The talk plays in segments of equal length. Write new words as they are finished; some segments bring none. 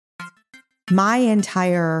My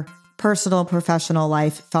entire personal, professional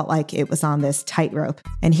life felt like it was on this tightrope.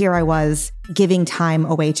 And here I was giving time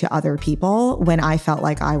away to other people when I felt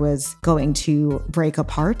like I was going to break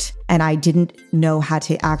apart and I didn't know how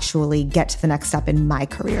to actually get to the next step in my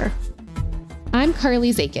career. I'm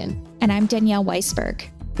Carly Zakin. And I'm Danielle Weisberg.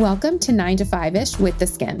 Welcome to 9 to 5-ish with The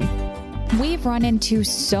Skin. We've run into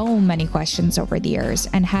so many questions over the years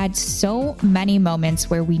and had so many moments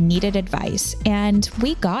where we needed advice, and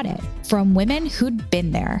we got it from women who'd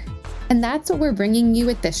been there. And that's what we're bringing you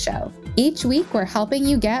with this show. Each week, we're helping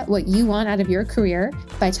you get what you want out of your career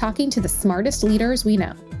by talking to the smartest leaders we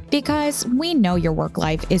know. Because we know your work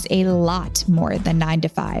life is a lot more than 9 to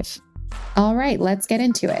 5. All right, let's get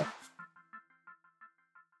into it.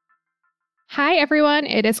 Hi, everyone.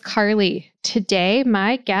 It is Carly. Today,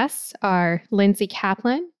 my guests are Lindsay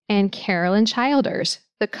Kaplan and Carolyn Childers,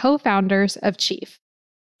 the co-founders of Chief.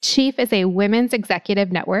 Chief is a women's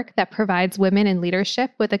executive network that provides women in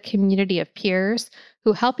leadership with a community of peers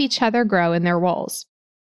who help each other grow in their roles.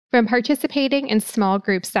 From participating in small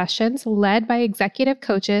group sessions led by executive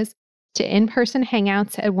coaches to in-person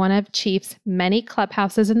hangouts at one of Chief's many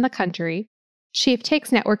clubhouses in the country, Chief takes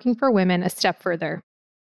networking for women a step further.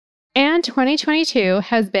 And 2022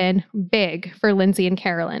 has been big for Lindsay and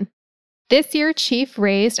Carolyn. This year, Chief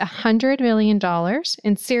raised $100 million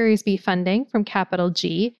in Series B funding from Capital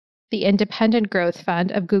G, the independent growth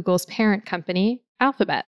fund of Google's parent company,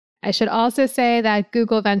 Alphabet. I should also say that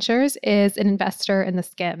Google Ventures is an investor in The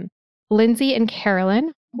Skin. Lindsay and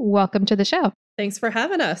Carolyn, welcome to the show. Thanks for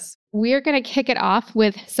having us. We're going to kick it off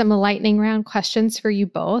with some lightning round questions for you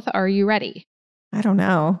both. Are you ready? I don't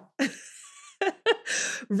know.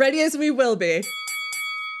 Ready as we will be.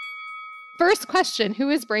 First question,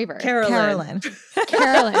 who is braver? Carolyn.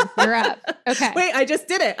 Carolyn, you're up. Okay. Wait, I just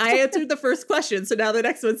did it. I answered the first question, so now the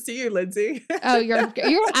next one's to you, Lindsay. Oh, you're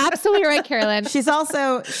absolutely right, Carolyn. She's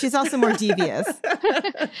also more devious.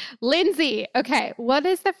 Lindsay, okay, what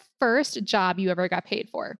is the first job you ever got paid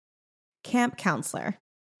for? Camp counselor.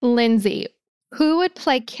 Lindsay, who would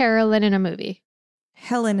play Carolyn in a movie?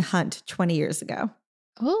 Helen Hunt 20 years ago.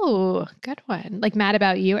 Oh, good one. Like Mad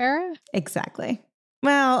About You era? Exactly.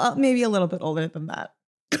 Well, maybe a little bit older than that.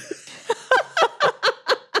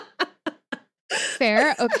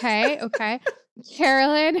 Fair. Okay.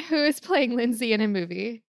 Carolyn, who is playing Lindsay in a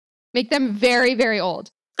movie? Make them very, very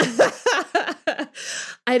old.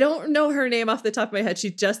 I don't know her name off the top of my head.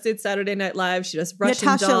 She just did Saturday Night Live. She does Russian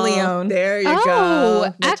Natasha Doll. Lyonne. There you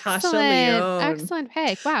go. Natasha Lyonne. Excellent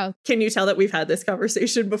pick. Wow. Can you tell that we've had this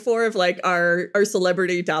conversation before of like our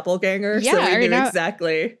celebrity doppelganger? Yeah, so we knew know.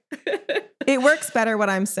 exactly. It works better when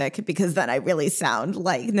I'm sick because then I really sound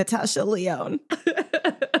like Natasha Lyonne.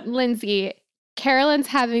 Lindsay, Carolyn's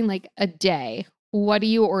having like a day. What do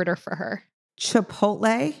you order for her?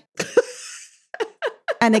 Chipotle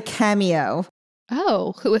and a cameo.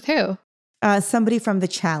 Oh, with who? Somebody from The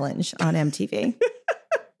Challenge on MTV.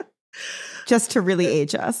 Just to really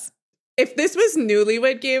age us. If this was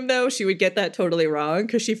Newlywed Game, though, she would get that totally wrong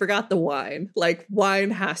because she forgot the wine. Like,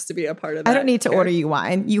 wine has to be a part of that. I don't need to order you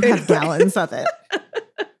wine. You have gallons of it.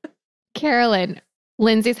 Carolyn,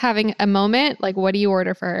 Lindsay's having a moment. Like, what do you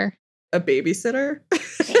order for her? A babysitter?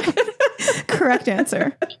 Correct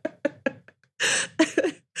answer.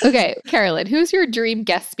 Okay, Carolyn, who's your dream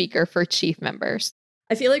guest speaker for Chief members?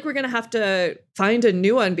 I feel like we're going to have to find a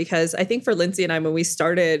new one because I think for Lindsay and I, when we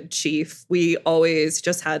started Chief, we always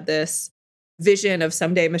just had this vision of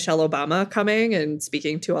someday Michelle Obama coming and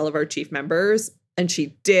speaking to all of our Chief members. And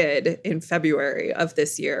she did in February of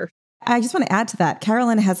this year. I just want to add to that.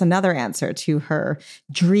 Carolyn has another answer to her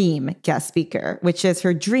dream guest speaker, which is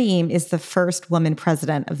her dream is the first woman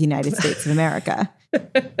president of the United States of America.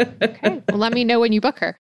 Okay, well, let me know when you book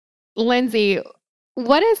her. Lindsay,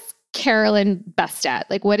 what is Carolyn best at?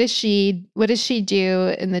 Like, what does she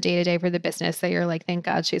do in the day-to-day for the business that you're like, thank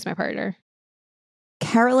God she's my partner?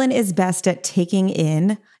 Carolyn is best at taking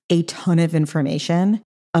in a ton of information,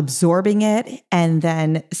 absorbing it, and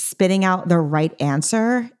then spitting out the right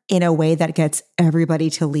answer in a way that gets everybody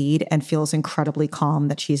to lead and feels incredibly calm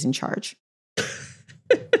that she's in charge.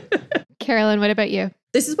 Carolyn, what about you?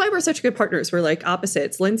 This is why we're such good partners. We're like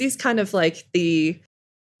opposites. Lindsay's kind of like the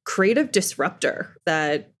creative disruptor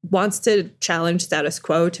that wants to challenge status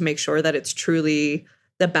quo to make sure that it's truly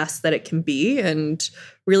the best that it can be and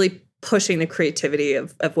really pushing the creativity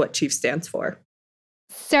of what Chief stands for.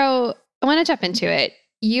 So I want to jump into it.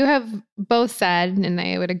 You have both said, and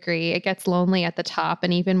I would agree, it gets lonely at the top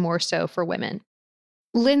and even more so for women.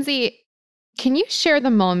 Lindsay, can you share the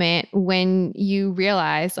moment when you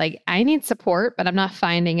realized, like, I need support, but I'm not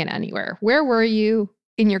finding it anywhere? Where were you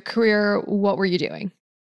in your career? What were you doing?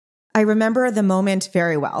 I remember the moment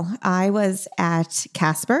very well. I was at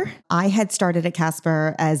Casper. I had started at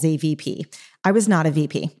Casper as a VP. I was not a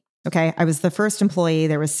VP. Okay. I was the first employee.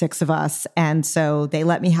 There was 6 of us. And so they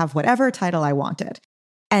let me have whatever title I wanted.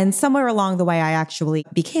 And somewhere along the way, I actually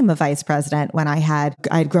became a vice president when I had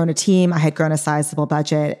grown a team, I had grown a sizable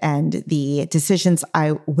budget, and the decisions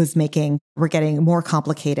I was making were getting more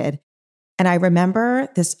complicated. And I remember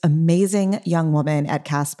this amazing young woman at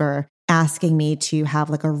Casper asking me to have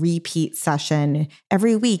like a repeat session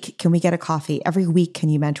every week. Can we get a coffee? Every week, can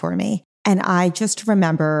you mentor me? And I just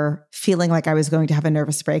remember feeling like I was going to have a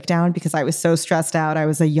nervous breakdown because I was so stressed out. I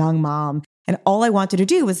was a young mom. And all I wanted to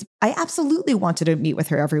do was, I absolutely wanted to meet with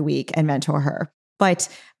her every week and mentor her. But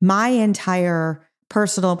my entire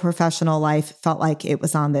personal, professional life felt like it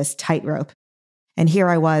was on this tightrope. And here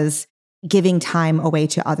I was giving time away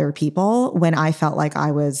to other people when I felt like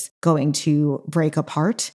I was going to break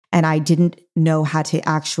apart. And I didn't know how to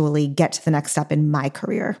actually get to the next step in my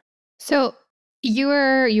career. So you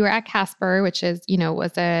were at Casper, which is,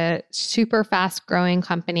 was a super fast growing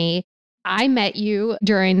company. I met you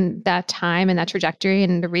during that time and that trajectory.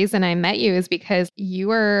 And the reason I met you is because you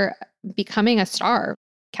were becoming a star.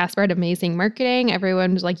 Casper had amazing marketing.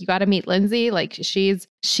 Everyone was like, you got to meet Lindsay. Like she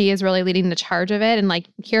is really leading the charge of it. And like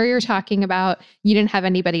here you're talking about you didn't have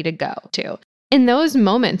anybody to go to. In those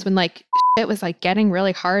moments when like it was like getting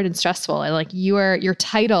really hard and stressful and like your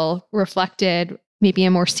title reflected maybe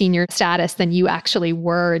a more senior status than you actually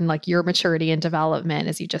were in like your maturity and development,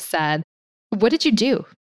 as you just said, what did you do?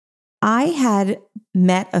 I had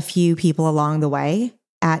met a few people along the way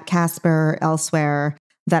at Casper, elsewhere,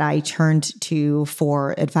 that I turned to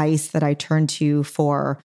for advice, that I turned to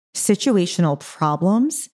for situational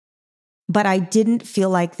problems. But I didn't feel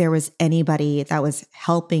like there was anybody that was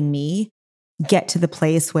helping me get to the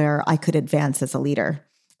place where I could advance as a leader,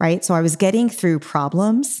 right? So I was getting through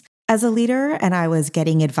problems as a leader and I was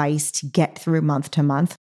getting advice to get through month to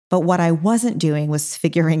month. But what I wasn't doing was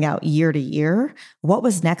figuring out year to year what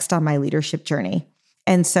was next on my leadership journey.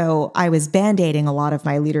 And so I was band-aiding a lot of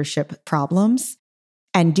my leadership problems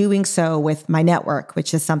and doing so with my network,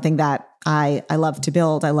 which is something that I love to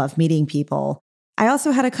build. I love meeting people. I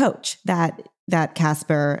also had a coach that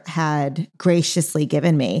Casper had graciously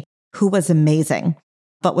given me, who was amazing,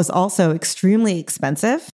 but was also extremely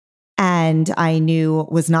expensive. And I knew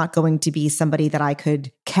was not going to be somebody that I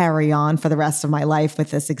could carry on for the rest of my life with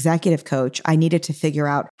this executive coach. I needed to figure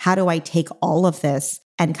out, how do I take all of this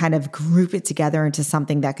and kind of group it together into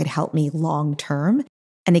something that could help me long term?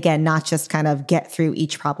 And again, not just kind of get through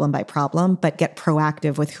each problem by problem, but get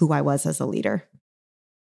proactive with who I was as a leader.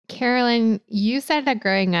 Carolyn, you said that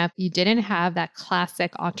growing up, you didn't have that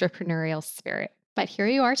classic entrepreneurial spirit, but here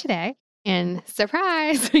you are today. And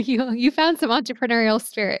surprise, you found some entrepreneurial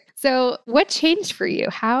spirit. So what changed for you?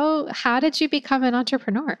 How did you become an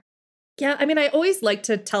entrepreneur? Yeah, I mean, I always like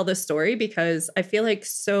to tell this story because I feel like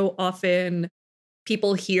so often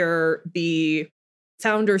people hear the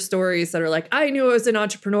founder stories that are like, I knew I was an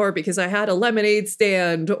entrepreneur because I had a lemonade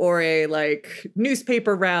stand or a like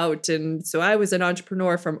newspaper route. And so I was an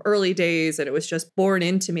entrepreneur from early days and it was just born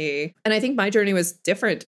into me. And I think my journey was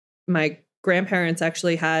different. My grandparents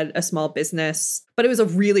actually had a small business, but it was a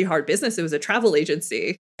really hard business. It was a travel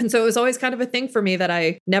agency. And so it was always kind of a thing for me that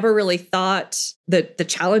I never really thought that the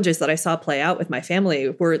challenges that I saw play out with my family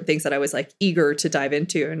were things that I was like eager to dive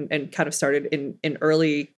into and kind of started in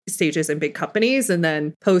early stages in big companies. And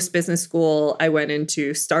then post business school, I went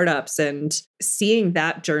into startups and seeing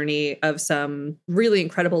that journey of some really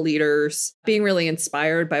incredible leaders, being really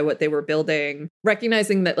inspired by what they were building,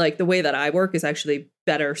 recognizing that like the way that I work is actually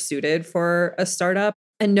better suited for a startup.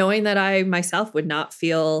 And knowing that I myself would not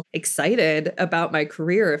feel excited about my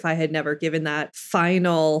career if I had never given that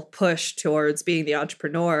final push towards being the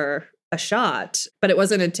entrepreneur a shot. But it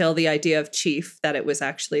wasn't until the idea of Chief that it was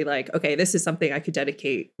actually like, okay, this is something I could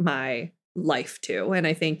dedicate my life to. And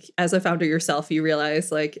I think as a founder yourself, you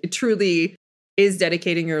realize like it truly is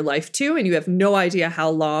dedicating your life to, and you have no idea how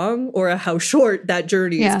long or how short that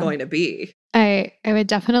journey is going to be. I would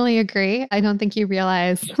definitely agree. I don't think you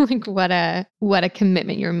realize like what a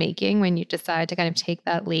commitment you're making when you decide to kind of take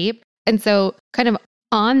that leap. And so kind of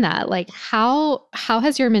on that, like how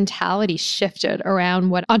has your mentality shifted around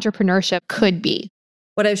what entrepreneurship could be?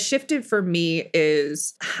 What has shifted for me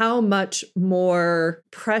is how much more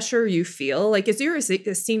pressure you feel. Like as you're a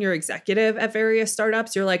senior executive at various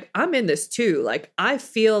startups, you're like, I'm in this too. Like I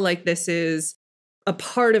feel like this is a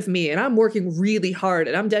part of me and I'm working really hard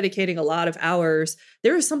and I'm dedicating a lot of hours.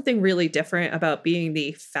 There is something really different about being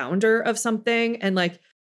the founder of something. And like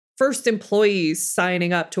first employees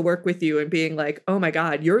signing up to work with you and being like, oh my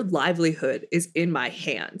God, your livelihood is in my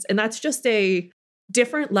hands. And that's just a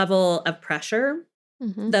different level of pressure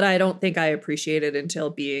that I don't think I appreciated until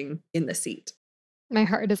being in the seat. My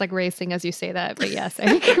heart is like racing as you say that, but yes,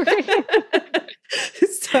 I agree.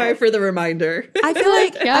 Sorry for the reminder.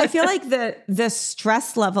 I feel like the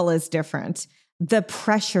stress level is different. The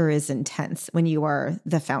pressure is intense when you are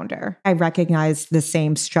the founder. I recognize the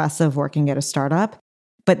same stress of working at a startup,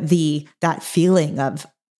 but that feeling of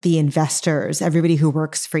the investors, everybody who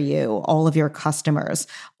works for you, all of your customers,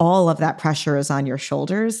 all of that pressure is on your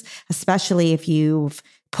shoulders, especially if you've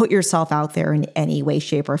put yourself out there in any way,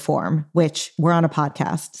 shape, or form, which we're on a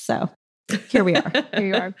podcast. So here we are. Here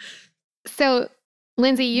you are. So,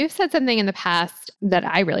 Lindsay, you've said something in the past that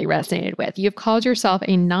I really resonated with. You've called yourself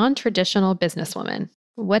a non-traditional businesswoman.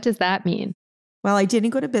 What does that mean? Well, I didn't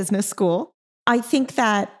go to business school. I think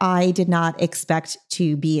that I did not expect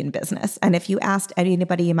to be in business. And if you asked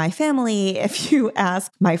anybody in my family, if you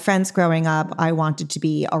asked my friends growing up, I wanted to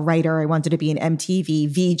be a writer. I wanted to be an MTV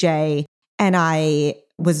VJ. And I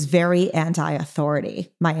was very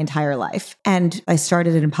anti-authority my entire life. And I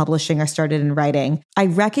started in publishing. I started in writing. I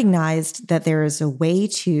recognized that there is a way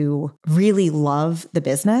to really love the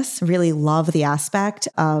business, really love the aspect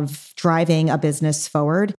of driving a business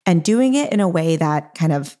forward and doing it in a way that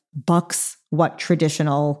kind of bucks what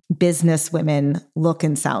traditional business women look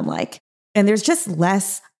and sound like. And there's just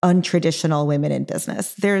less untraditional women in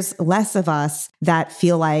business. There's less of us that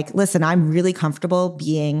feel like, listen, I'm really comfortable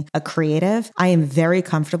being a creative. I am very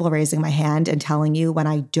comfortable raising my hand and telling you when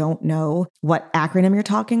I don't know what acronym you're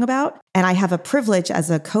talking about. And I have a privilege as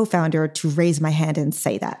a co-founder to raise my hand and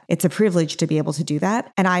say that. It's a privilege to be able to do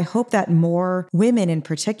that. And I hope that more women in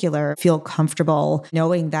particular feel comfortable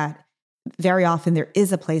knowing that very often there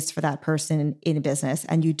is a place for that person in business,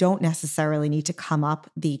 and you don't necessarily need to come up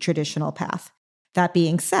the traditional path. That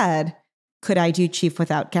being said, could I do Chief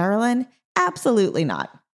without Carolyn? Absolutely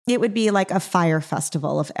not. It would be like a fire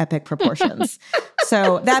festival of epic proportions.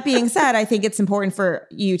 So that being said, I think it's important for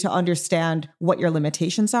you to understand what your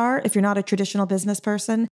limitations are if you're not a traditional business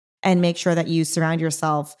person, and make sure that you surround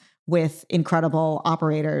yourself with incredible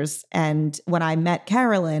operators. And when I met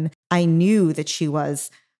Carolyn, I knew that she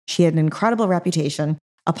had an incredible reputation.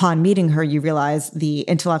 Upon meeting her, you realize the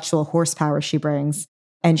intellectual horsepower she brings,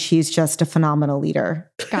 and she's just a phenomenal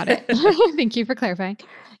leader. Got it. Thank you for clarifying.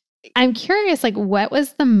 I'm curious, like, what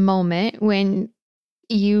was the moment when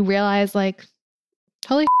you realized, like,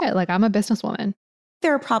 holy shit, like, I'm a businesswoman?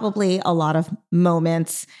 There are probably a lot of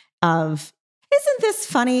moments of, isn't this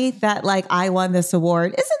funny that like I won this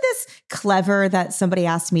award? Isn't this clever that somebody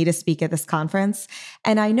asked me to speak at this conference?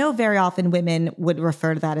 And I know very often women would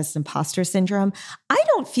refer to that as imposter syndrome. I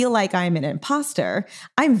don't feel like I'm an imposter.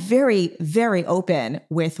 I'm very, very open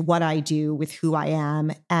with what I do, with who I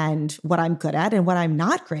am, and what I'm good at and what I'm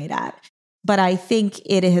not great at. But I think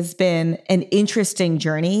it has been an interesting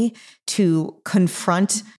journey to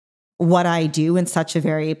confront what I do in such a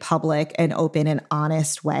very public and open and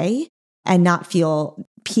honest way, and not feel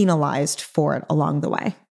penalized for it along the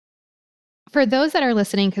way. For those that are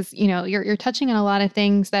listening, because you're touching on a lot of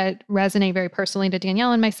things that resonate very personally to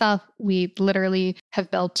Danielle and myself. We literally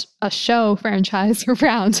have built a show franchise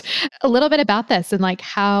around a little bit about this and like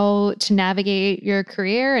how to navigate your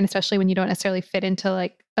career, and especially when you don't necessarily fit into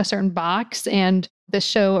like a certain box. And the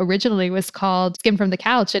show originally was called Skim from the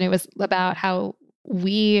Couch, and it was about how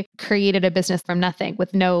we created a business from nothing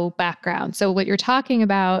with no background. So what you're talking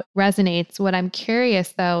about resonates. What I'm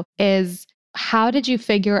curious though is, how did you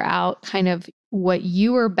figure out kind of what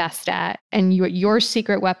you were best at and what your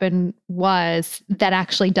secret weapon was that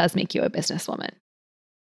actually does make you a businesswoman?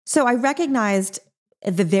 So I recognized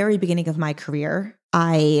at the very beginning of my career,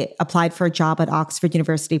 I applied for a job at Oxford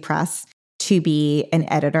University Press to be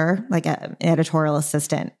an editor, like an editorial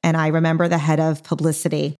assistant. And I remember the head of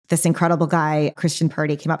publicity, this incredible guy, Christian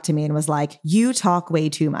Purdy, came up to me and was like, you talk way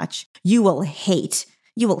too much. You will hate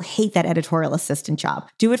that editorial assistant job.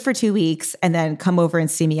 Do it for 2 weeks and then come over and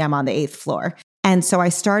see me. I'm on the 8th floor. And so I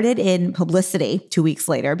started in publicity 2 weeks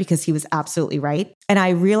later because he was absolutely right. And I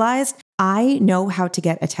realized I know how to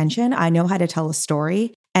get attention. I know how to tell a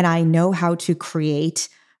story, and I know how to create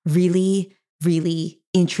really, really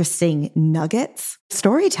interesting nuggets,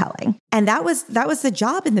 storytelling. And that was the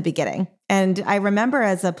job in the beginning. And I remember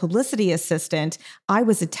as a publicity assistant, I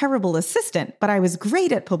was a terrible assistant, but I was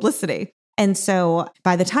great at publicity. And so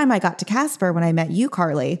by the time I got to Casper, when I met you,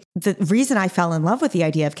 Carly, the reason I fell in love with the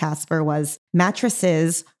idea of Casper was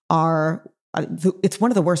mattresses are, it's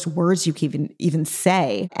one of the worst words you can even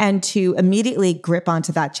say. And to immediately grip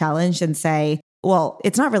onto that challenge and say, well,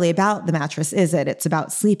 it's not really about the mattress, is it? It's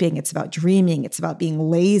about sleeping. It's about dreaming. It's about being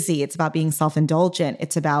lazy. It's about being self-indulgent.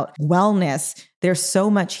 It's about wellness. There's so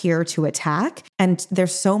much here to attack, and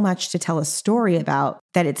there's so much to tell a story about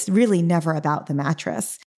that it's really never about the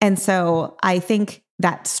mattress. And so I think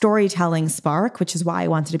that storytelling spark, which is why I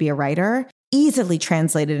wanted to be a writer, easily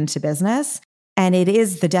translated into business. And it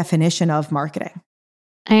is the definition of marketing.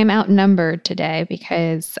 I am outnumbered today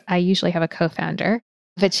because I usually have a co-founder,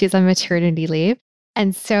 but she's on maternity leave.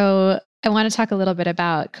 And so I want to talk a little bit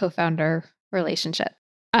about co-founder relationship.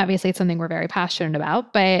 Obviously, it's something we're very passionate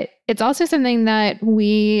about, but it's also something that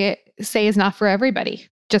we say is not for everybody.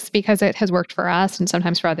 Just because it has worked for us and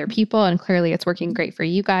sometimes for other people, and clearly it's working great for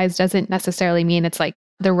you guys, doesn't necessarily mean it's like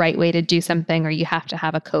the right way to do something or you have to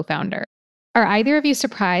have a co-founder. Are either of you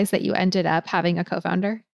surprised that you ended up having a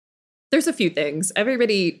co-founder? There's a few things.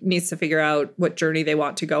 Everybody needs to figure out what journey they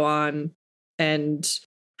want to go on and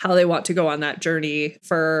how they want to go on that journey.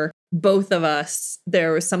 For both of us,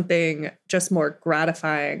 there was something just more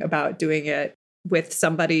gratifying about doing it with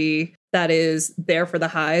somebody that is there for the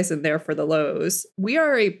highs and there for the lows. We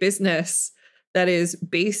are a business that is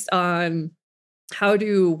based on how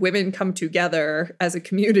do women come together as a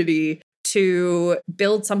community to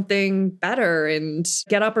build something better and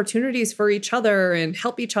get opportunities for each other and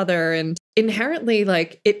help each other. And inherently,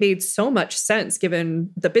 like, it made so much sense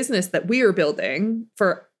given the business that we are building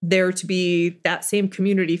for there to be that same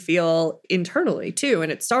community feel internally too.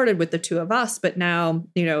 And it started with the two of us, but now,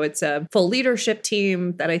 it's a full leadership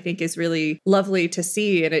team that I think is really lovely to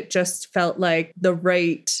see. And it just felt like the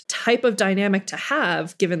right type of dynamic to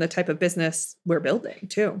have given the type of business we're building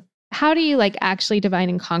too. How do you actually divide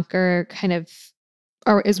and conquer kind of,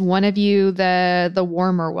 or is one of you the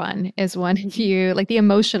warmer one? Is one of you the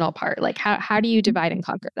emotional part? How do you divide and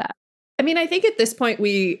conquer that? I mean, I think at this point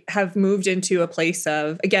we have moved into a place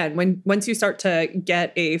of, again, once you start to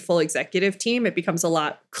get a full executive team, it becomes a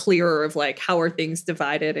lot clearer of how are things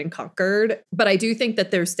divided and conquered. But I do think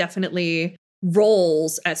that there's definitely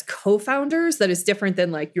roles as co-founders that is different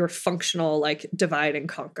than your functional divide and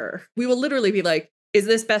conquer. We will literally be is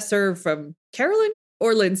this best served from Carolyn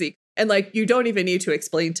or Lindsay? And you don't even need to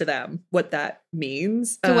explain to them what that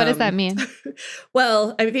means. So what does that mean?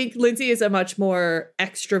 Well, I think Lindsay is a much more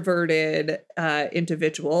extroverted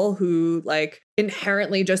individual who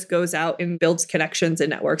inherently just goes out and builds connections and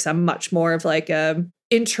networks. I'm much more of a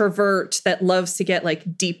introvert that loves to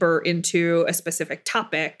get deeper into a specific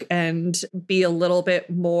topic and be a little bit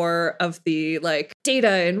more of the data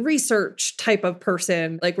and research type of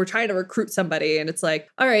person. We're trying to recruit somebody and it's all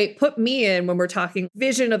right, put me in when we're talking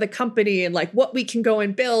vision of the company and what we can go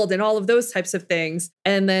and build and all of those types of things.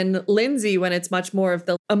 And then Lindsay, when it's much more of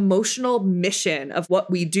the emotional mission of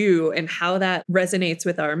what we do and how that resonates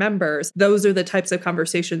with our members, those are the types of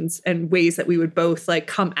conversations and ways that we would both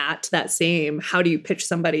come at that same, how do you pitch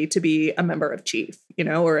somebody to be a member of Chief,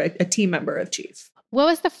 or a team member of Chief. What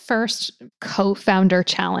was the first co-founder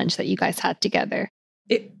challenge that you guys had together?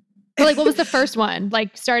 What was the first one?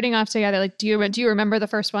 Starting off together, do you remember the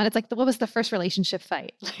first one? It's what was the first relationship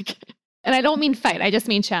fight? And I don't mean fight, I just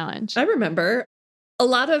mean challenge. I remember a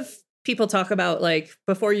lot of people talk about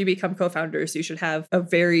before you become co-founders, you should have a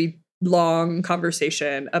very long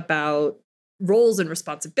conversation about roles and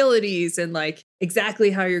responsibilities and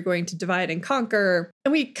exactly how you're going to divide and conquer.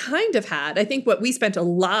 And we kind of had, I think what we spent a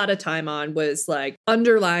lot of time on was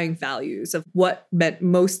underlying values of what meant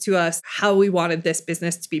most to us, how we wanted this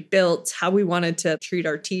business to be built, how we wanted to treat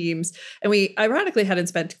our teams. And we ironically hadn't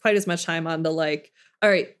spent quite as much time on the all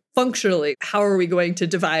right, functionally, how are we going to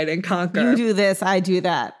divide and conquer? You do this, I do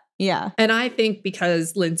that. Yeah. And I think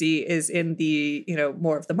because Lindsay is in the,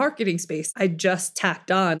 more of the marketing space, I just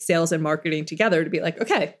tacked on sales and marketing together to be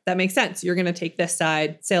okay, that makes sense. You're going to take this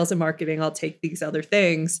side, sales and marketing, I'll take these other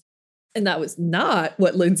things. And that was not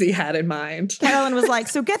what Lindsay had in mind. Carolyn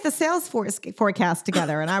was so get the sales forecast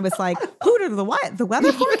together. And I was who did the what? The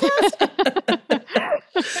weather forecast?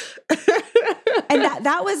 And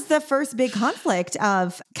that was the first big conflict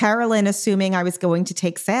of Carolyn assuming I was going to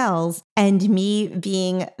take sales and me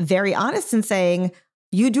being very honest and saying,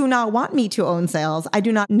 you do not want me to own sales. I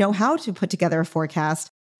do not know how to put together a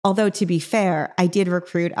forecast. Although to be fair, I did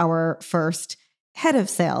recruit our first head of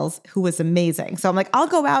sales who was amazing. So I'm I'll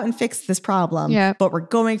go out and fix this problem, but we're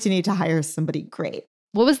going to need to hire somebody great.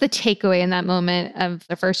 What was the takeaway in that moment of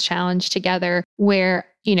the first challenge together where,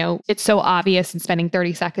 it's so obvious in spending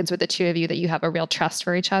 30 seconds with the two of you that you have a real trust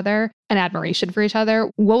for each other and admiration for each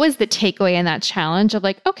other? What was the takeaway in that challenge of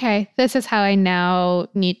okay, this is how I now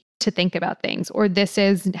need to think about things, or this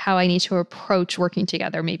is how I need to approach working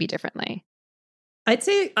together maybe differently? I'd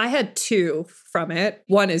say I had two from it.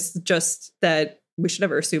 One is just that we should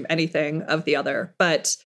never assume anything of the other.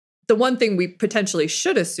 But the one thing we potentially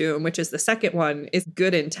should assume, which is the second one, is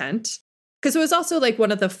good intent. Because it was also like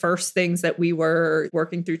one of the first things that we were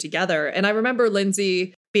working through together. And I remember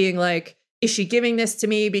Lindsay being like, is she giving this to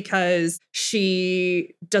me because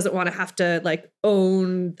she doesn't want to have to like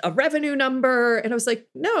own a revenue number? And I was like,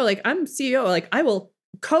 no, like I'm CEO, like I will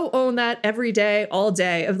co-own that every day, all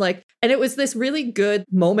day. Of like, and it was this really good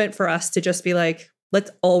moment for us to just be like, let's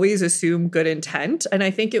always assume good intent. And I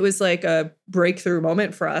think it was like a breakthrough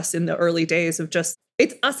moment for us in the early days of just,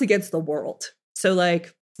 it's us against the world. So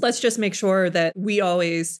like, let's just make sure that we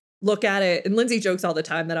always look at it. And Lindsay jokes all the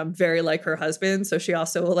time that I'm very like her husband. So she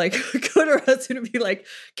also will like go to her husband and be like,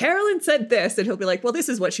 Carolyn said this. And he'll be like, well, this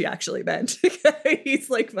is what she actually meant. He's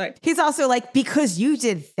like, fine. He's also like, because you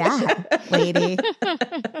did that, lady.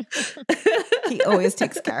 He always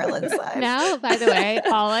takes Carolyn's side. Now, by the way,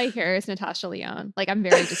 all I hear is Natasha Lyonne. Like, I'm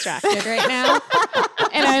very distracted right now.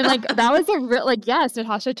 And I'm like, that was a real, like, yes,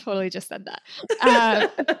 Natasha totally just said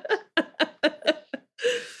that.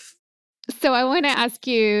 So I want to ask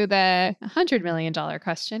you the $100 million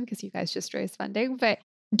question, because you guys just raised funding. But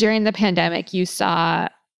during the pandemic, you saw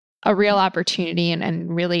a real opportunity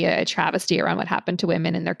and really a travesty around what happened to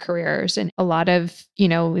women in their careers. And a lot of,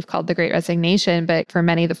 we've called the Great Resignation, but for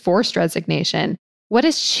many, the forced resignation. What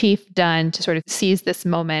has Chief done to sort of seize this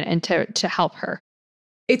moment and to help her?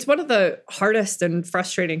 It's one of the hardest and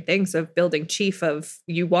frustrating things of building Chief. Of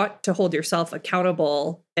you want to hold yourself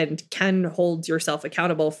accountable and can hold yourself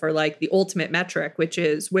accountable for like the ultimate metric, which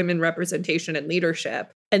is women representation and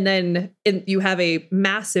leadership. And then you have a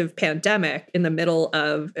massive pandemic in the middle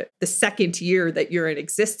of the second year that you're in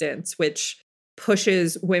existence, which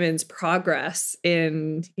pushes women's progress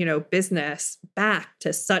in, business back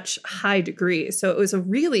to such high degrees. So it was a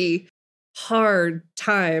really hard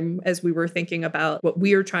time as we were thinking about what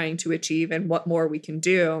we are trying to achieve and what more we can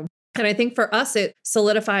do. And I think for us, it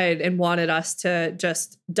solidified and wanted us to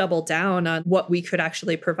just double down on what we could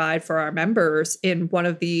actually provide for our members in one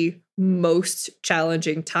of the most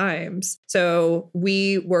challenging times. So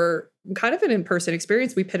we were kind of an in-person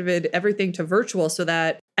experience. We pivoted everything to virtual so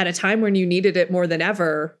that at a time when you needed it more than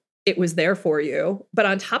ever, it was there for you. But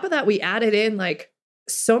on top of that, we added in like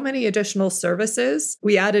so many additional services.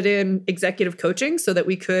 We added in executive coaching so that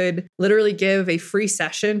we could literally give a free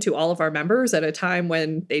session to all of our members at a time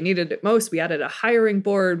when they needed it most. We added a hiring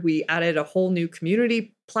board. We added a whole new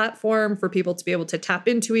community platform for people to be able to tap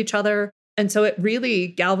into each other. And so it really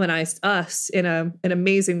galvanized us in an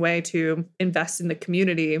amazing way to invest in the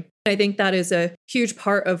community. I think that is a huge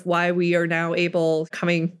part of why we are now able,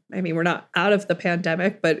 we're not out of the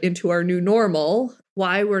pandemic, but into our new normal,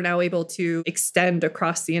 why we're now able to extend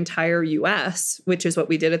across the entire US, which is what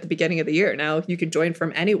we did at the beginning of the year. Now you can join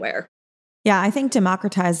from anywhere. Yeah, I think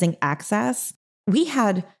democratizing access. We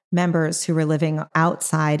had members who were living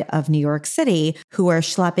outside of New York City who were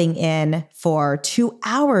schlepping in for 2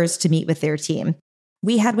 hours to meet with their team.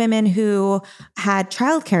 We had women who had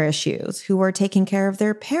childcare issues, who were taking care of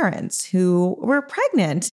their parents, who were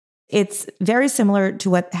pregnant. It's very similar to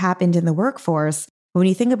what happened in the workforce. When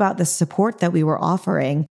you think about the support that we were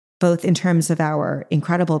offering, both in terms of our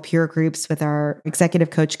incredible peer groups with our executive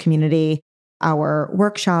coach community, our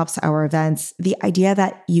workshops, our events, the idea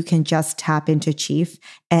that you can just tap into Chief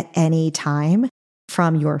at any time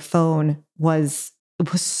from your phone was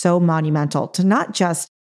so monumental to not just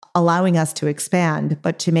allowing us to expand,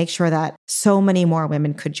 but to make sure that so many more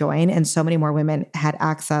women could join and so many more women had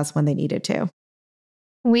access when they needed to.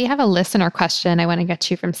 We have a listener question I want to get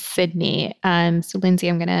to from Sydney. So Lindsay,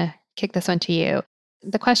 I'm going to kick this one to you.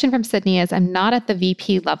 The question from Sydney is, I'm not at the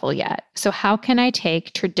VP level yet. So how can I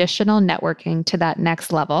take traditional networking to that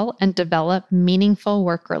next level and develop meaningful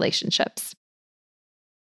work relationships?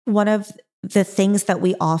 One of the things that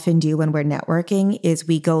we often do when we're networking is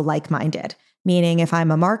we go like-minded. Meaning if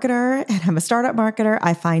I'm a marketer and I'm a startup marketer,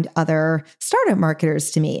 I find other startup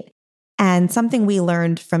marketers to meet. And something we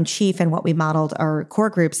learned from Chief and what we modeled our core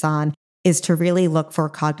groups on is to really look for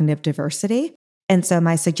cognitive diversity. And so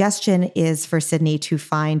my suggestion is for Sydney to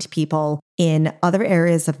find people in other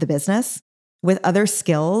areas of the business with other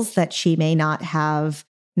skills that she may not have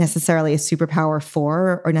necessarily a superpower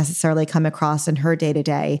for or necessarily come across in her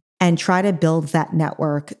day-to-day, and try to build that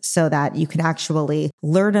network so that you can actually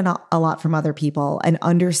learn a lot from other people and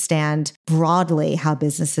understand broadly how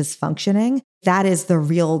business is functioning. That is the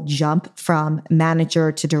real jump from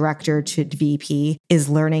manager to director to VP, is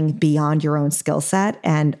learning beyond your own skill set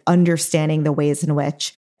and understanding the ways in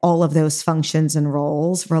which all of those functions and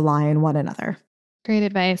roles rely on one another. Great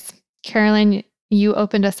advice. Carolyn, You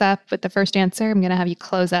opened us up with the first answer. I'm going to have you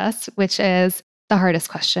close us, which is the hardest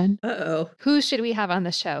question. Uh-oh. Who should we have on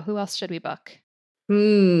the show? Who else should we book?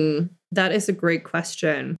 That is a great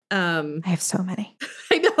question. I have so many.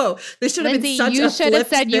 I know. This should have Lindsay, been such a you should have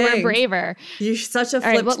said flipped you were thing. braver. You're such a All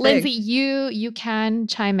right, flipped well, thing. Lindsay, you can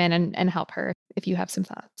chime in and help her if you have some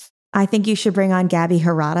thoughts. I think you should bring on Gabby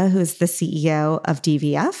Hirata, who's the CEO of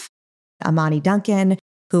DVF, Amani Duncan,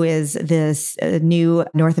 who is this new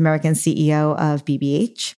North American CEO of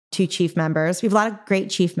BBH, 2 chief members. We have a lot of great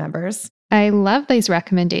chief members. I love these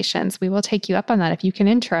recommendations. We will take you up on that. If you can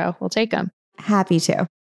intro, we'll take them. Happy to.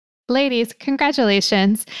 Ladies,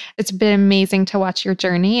 congratulations. It's been amazing to watch your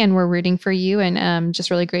journey, and we're rooting for you and just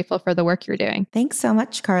really grateful for the work you're doing. Thanks so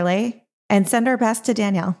much, Carly. And send our best to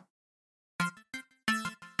Danielle.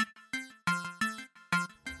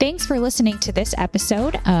 Thanks for listening to this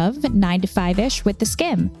episode of 9 to 5-ish with The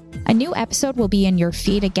Skim. A new episode will be in your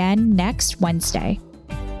feed again next Wednesday.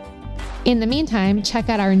 In the meantime, check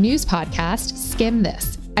out our news podcast, Skim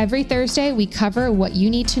This. Every Thursday, we cover what you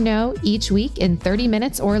need to know each week in 30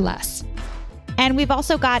 minutes or less. And we've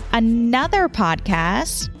also got another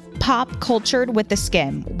podcast, Pop Cultured with The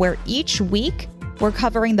Skim, where each week we're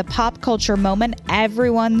covering the pop culture moment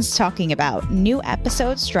everyone's talking about. New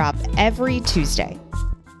episodes drop every Tuesday.